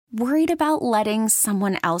Worried about letting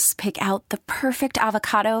someone else pick out the perfect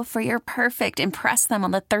avocado for your perfect impress them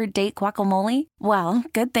on the third date guacamole? Well,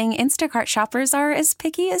 good thing Instacart shoppers are as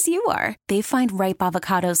picky as you are. They find ripe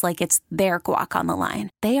avocados like it's their guac on the line.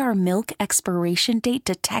 They are milk expiration date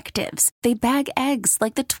detectives. They bag eggs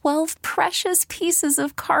like the 12 precious pieces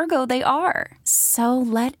of cargo they are. So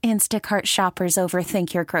let Instacart shoppers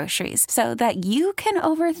overthink your groceries so that you can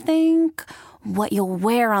overthink what you'll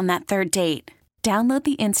wear on that third date. Download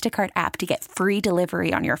the Instacart app to get free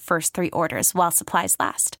delivery on your first 3 orders while supplies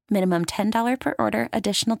last. Minimum $10 per order.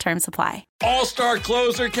 Additional terms apply. All-star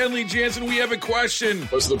closer Kenley Jansen, we have a question.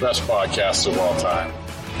 What's the best podcast of all time?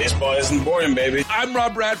 Baseball isn't boring, baby. I'm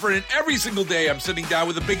Rob Bradford, and every single day I'm sitting down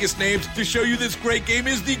with the biggest names to show you this great game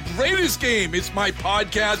is the greatest game. It's my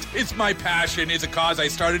podcast. It's my passion. It's a cause I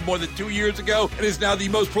started more than 2 years ago and is now the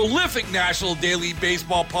most prolific national daily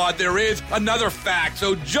baseball pod there is. Another fact.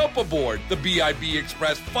 So jump aboard the BIB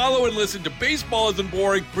Express. Follow and listen to Baseball Isn't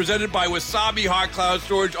Boring, presented by Wasabi Hot Cloud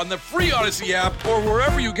Storage on the free Odyssey app or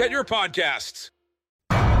wherever you get your podcasts.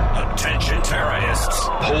 Attention terrorists.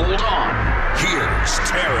 Hold on. Here's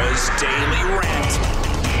Tara's Daily Rant.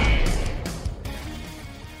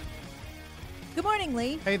 Good morning,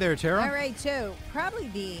 Lee. Hey there, Tara. All right, so probably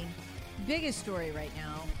the biggest story right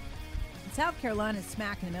now, in South Carolina,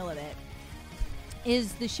 smack in the middle of it,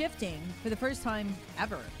 is the shifting, for the first time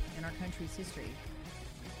ever in our country's history,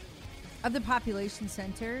 of the population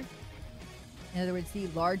center. In other words, the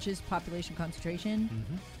largest population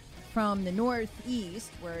concentration from the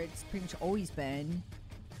northeast, where it's pretty much always been,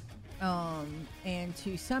 and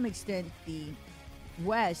to some extent the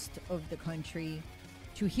west of the country,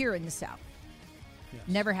 to here in the south. Yes.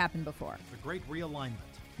 Never happened before. The great realignment.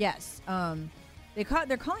 Yes. They're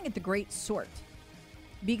calling it the Great Sort,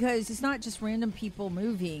 because it's not just random people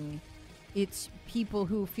moving. It's people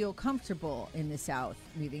who feel comfortable in the South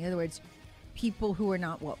moving. In other words, people who are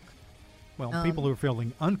not woke. Well, people who are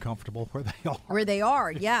feeling uncomfortable where they are. Where they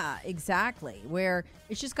are, yeah, exactly. Where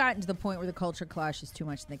it's just gotten to the point where the culture clash is too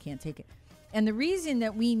much and they can't take it. And the reason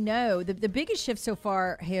that we know, the biggest shift so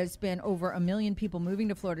far has been over 1 million people moving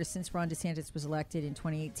to Florida since Ron DeSantis was elected in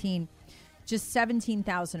 2018. Just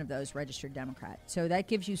 17,000 of those registered Democrat. So that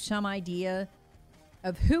gives you some idea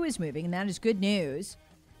of who is moving, and that is good news.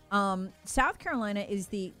 South Carolina is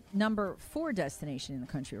the number 4 destination in the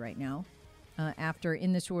country right now, after,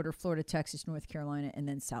 in this order, Florida, Texas, North Carolina, and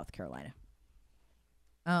then South Carolina.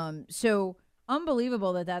 So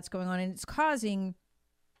unbelievable that that's going on, and it's causing,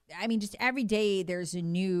 I mean, just every day there's a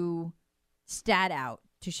new stat out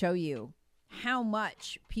to show you how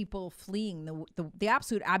much people fleeing the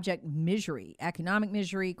absolute abject misery, economic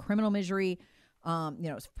misery, criminal misery,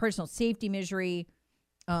 personal safety misery,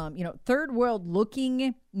 third world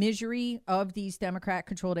looking misery of these Democrat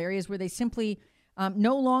controlled areas where they simply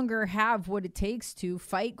no longer have what it takes to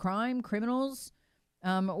fight crime, criminals,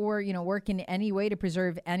 or work in any way to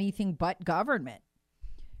preserve anything but government.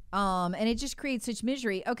 And it just creates such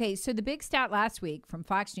misery. Okay, so the big stat last week from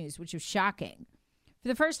Fox News, which was shocking, for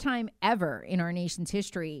the first time ever in our nation's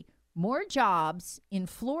history, more jobs in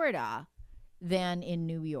Florida than in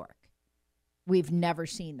New York. We've never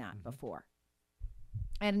seen that before.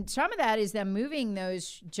 And some of that is them moving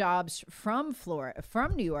those jobs from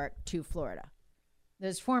New York to Florida.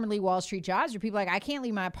 Those formerly Wall Street jobs where people are like, I can't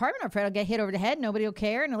leave my apartment. I'm afraid I'll get hit over the head. Nobody will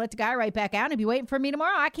care. And I'll let the guy right back out and he'll be waiting for me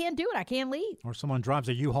tomorrow. I can't do it. I can't leave. Or someone drives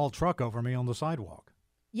a U-Haul truck over me on the sidewalk.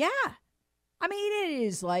 Yeah. I mean, it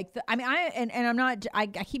is like, I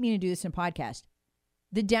keep meaning to do this in a podcast.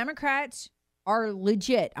 The Democrats are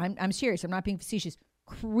legit. I'm serious. I'm not being facetious.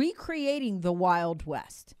 Recreating the Wild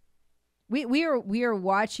West. We are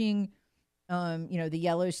watching, the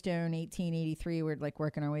Yellowstone 1883. We're like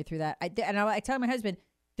working our way through that. I tell my husband,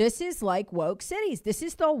 this is like woke cities. This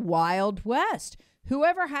is the Wild West.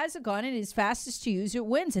 Whoever has a gun and is fastest to use it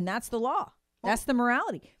wins, and that's the law. That's the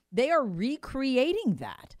morality. They are recreating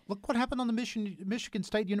that. Look what happened on the Michigan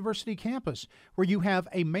State University campus, where you have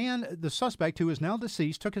a man, the suspect who is now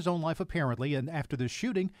deceased, took his own life apparently, and after this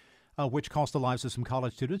shooting, which cost the lives of some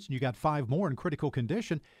college students, and you got 5 more in critical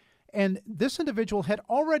condition. And this individual had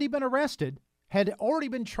already been arrested, had already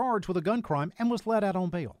been charged with a gun crime, and was let out on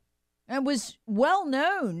bail. And was well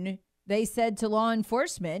known, they said, to law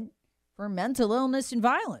enforcement for mental illness and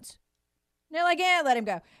violence. And they're like, yeah, let him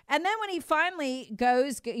go. And then when he finally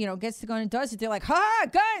goes, gets the gun and does it, they're like, ha,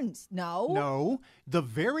 guns. No. The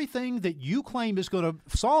very thing that you claim is going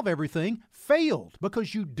to solve everything failed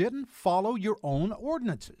because you didn't follow your own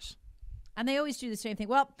ordinances. And they always do the same thing.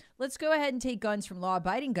 Well, let's go ahead and take guns from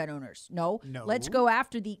law-abiding gun owners. No. Let's go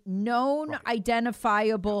after the known,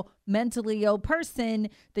 identifiable, mentally ill person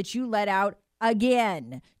that you let out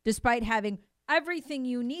again, despite having everything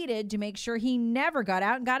you needed to make sure he never got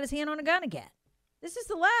out and got his hand on a gun again. This is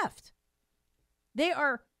the left. They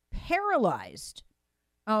are paralyzed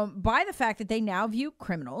by the fact that they now view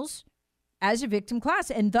criminals as a victim class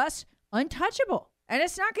and thus untouchable. And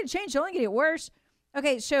it's not going to change. It's only going to get worse.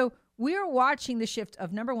 Okay, so we are watching the shift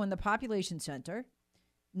of, number one, the population center,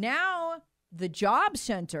 now the job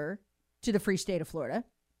center to the free state of Florida,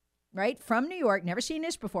 right? From New York. Never seen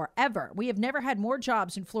this before, ever. We have never had more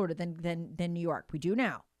jobs in Florida than New York. We do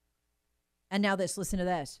now. And now this, listen to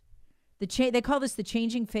this. They call this the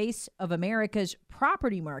changing face of America's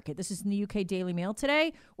property market. This is in the UK Daily Mail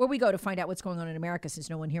today, where we go to find out what's going on in America, since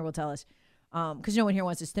no one here will tell us, because no one here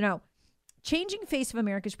wants us to know. Changing face of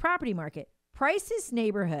America's property market. Priciest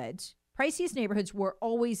neighborhoods were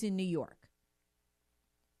always in New York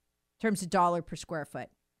in terms of dollar per square foot.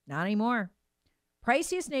 Not anymore.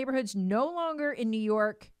 Priciest neighborhoods no longer in New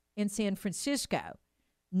York and San Francisco.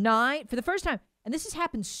 For the first time, and this has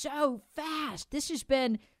happened so fast. This has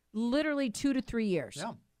been literally 2 to 3 years.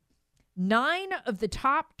 Yeah. 9 of the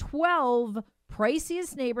top 12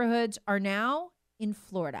 priciest neighborhoods are now in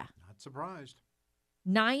Florida. Not surprised.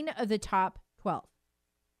 9 of the top 12.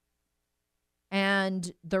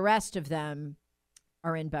 And the rest of them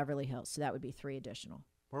are in Beverly Hills. So that would be 3 additional.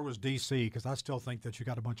 Where was D.C.? Because I still think that you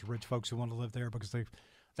got a bunch of rich folks who want to live there because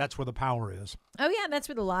that's where the power is. Oh, yeah. That's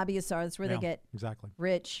where the lobbyists are. That's where they get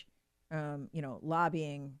rich,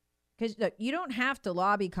 lobbying. Because you don't have to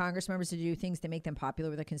lobby Congress members to do things that make them popular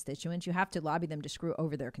with their constituents. You have to lobby them to screw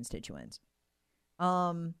over their constituents.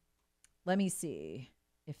 Let me see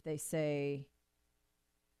if they say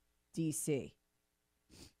D.C.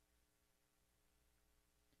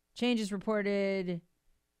 Changes reported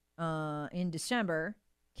in December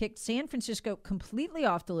kicked San Francisco completely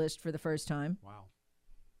off the list for the first time. Wow.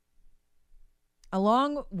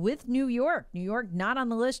 Along with New York. New York not on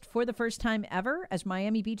the list for the first time ever, as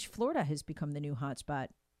Miami Beach, Florida has become the new hotspot.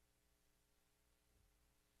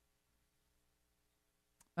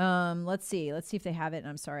 Let's see if they have it. And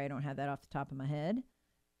I'm sorry, I don't have that off the top of my head.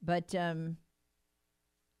 But,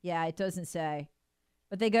 yeah, it doesn't say.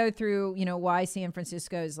 But they go through, why San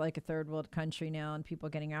Francisco is like a third world country now and people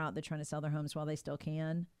getting out. They're trying to sell their homes while they still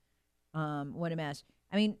can. What a mess.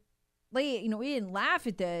 I mean, Lee, we didn't laugh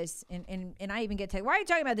at this. And I even get to, why are you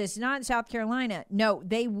talking about this? It's not in South Carolina. No,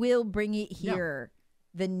 they will bring it here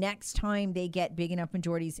the next time they get big enough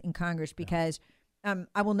majorities in Congress because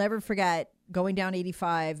I will never forget going down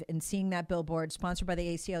 85 and seeing that billboard sponsored by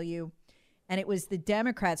the ACLU. And it was the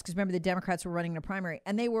Democrats, because remember the Democrats were running in a primary,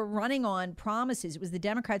 and they were running on promises. It was the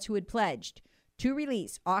Democrats who had pledged to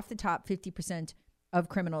release off the top 50% of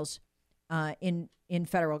criminals in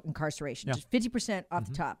federal incarceration. Yeah. Just 50% off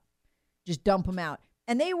the top. Just dump them out.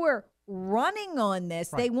 And they were running on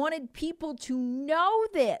this. Right. They wanted people to know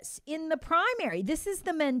this in the primary. This is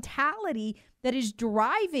the mentality that is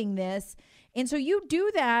driving this. And so you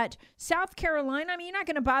do that. South Carolina, you're not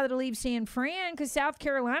going to bother to leave San Fran because South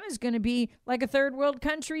Carolina is going to be like a third world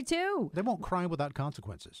country too. They won't crime without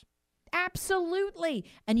consequences. Absolutely.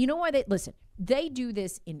 And you know why they do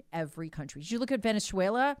this in every country. You look at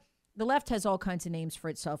Venezuela, the left has all kinds of names for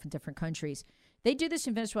itself in different countries. They do this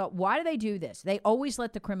in Venezuela. Why do they do this? They always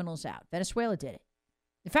let the criminals out. Venezuela did it.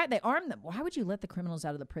 In fact, they arm them. Why would you let the criminals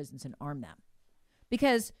out of the prisons and arm them?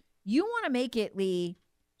 Because you want to make it, Lee,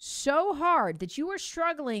 so hard that you are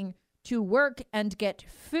struggling to work and get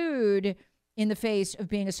food in the face of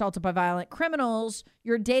being assaulted by violent criminals.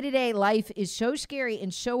 Your day-to-day life is so scary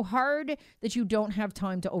and so hard that you don't have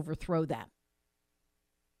time to overthrow them.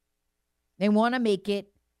 They want to make it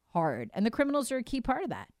hard. And the criminals are a key part of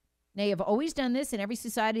that. They have always done this in every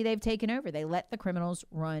society they've taken over. They let the criminals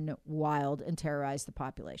run wild and terrorize the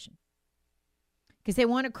population. Because they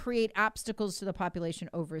want to create obstacles to the population,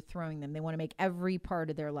 overthrowing them. They want to make every part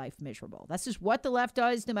of their life miserable. That's just what the left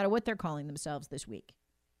does, no matter what they're calling themselves this week.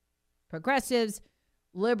 Progressives,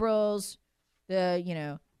 liberals,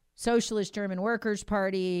 the, Socialist German Workers'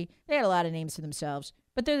 Party. They had a lot of names for themselves,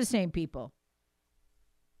 but they're the same people.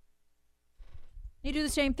 You do the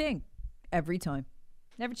same thing every time.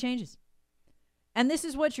 Never changes. And this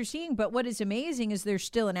is what you're seeing. But what is amazing is there's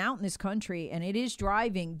still an out in this country, and it is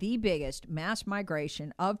driving the biggest mass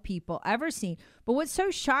migration of people ever seen. But what's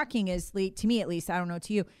so shocking is, to me at least, I don't know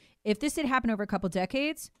to you, if this had happened over a couple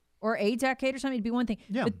decades or a decade or something, it'd be one thing.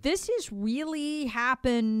 Yeah. But this has really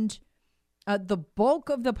happened, the bulk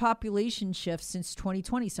of the population shift since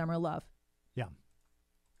 2020, Summer of Love. Yeah.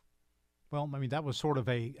 Well, that was sort of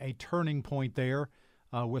a turning point there.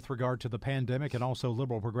 With regard to the pandemic and also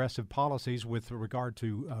liberal progressive policies with regard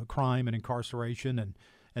to crime and incarceration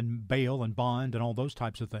and bail and bond and all those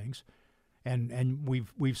types of things. And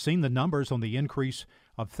we've seen the numbers on the increase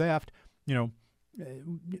of theft.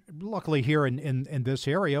 Luckily here in this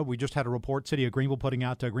area, we just had a report, City of Greenville putting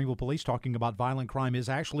out Greenville Police talking about violent crime is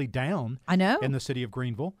actually down. I know. In the city of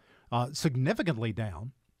Greenville, significantly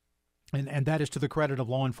down. And that is to the credit of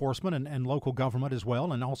law enforcement and local government as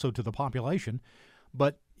well, and also to the population.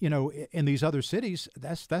 But, in these other cities,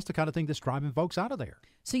 that's the kind of thing that's driving folks out of there.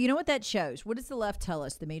 So you know what that shows? What does the left tell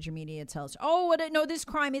us? The major media tells us, oh, no, this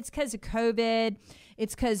crime, it's because of COVID.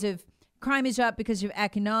 It's because of crime is up because of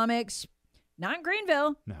economics. Not in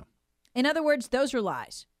Greenville. No. In other words, those are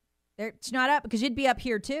lies. It's not up because it'd be up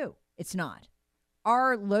here too. It's not.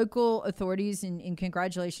 Our local authorities, and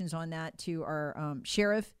congratulations on that to our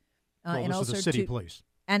sheriff. And also the city police.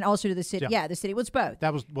 And also to the city. Yeah, the city. Well, it's both.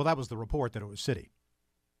 That was the report that it was city.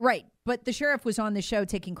 Right. But the sheriff was on the show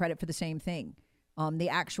taking credit for the same thing, the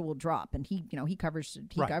actual drop. And he covers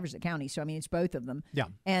the county. So, I mean, it's both of them. Yeah.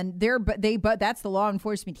 And that's the law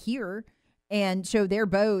enforcement here. And so they're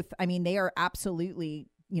both, I mean, they are absolutely,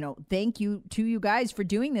 thank you to you guys for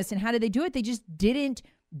doing this. And how did they do it? They just didn't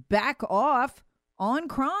back off on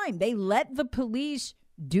crime. They let the police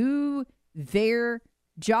do their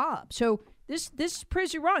job. So this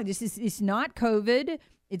proves you wrong. It's not COVID.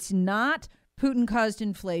 It's not Putin caused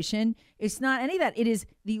inflation. It's not any of that. It is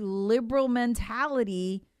the liberal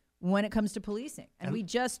mentality when it comes to policing. And we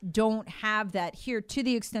just don't have that here to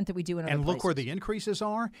the extent that we do in other places. And look where the increases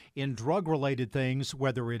are in drug-related things,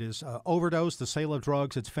 whether it is overdose, the sale of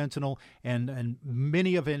drugs, it's fentanyl, and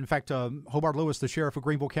many of it. In fact, Hobart Lewis, the sheriff of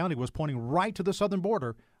Greenville County, was pointing right to the southern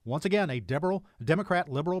border. Once again, a Democrat,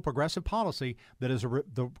 liberal, progressive policy that is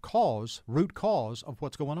the root cause of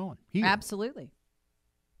what's going on here. Absolutely.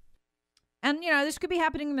 And, this could be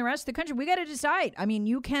happening in the rest of the country. We got to decide. I mean,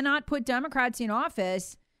 you cannot put Democrats in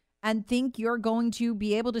office and think you're going to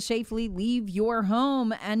be able to safely leave your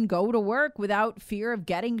home and go to work without fear of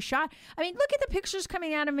getting shot. I mean, look at the pictures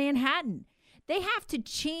coming out of Manhattan. They have to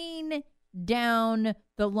chain down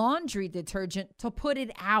the laundry detergent to put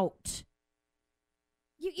it out.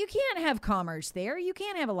 You can't have commerce there. You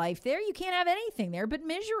can't have a life there. You can't have anything there but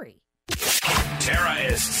misery.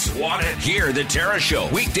 Terrorists want it. Hear the Tara Show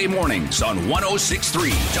weekday mornings on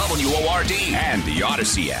 106.3 WORD and the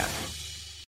Odyssey app.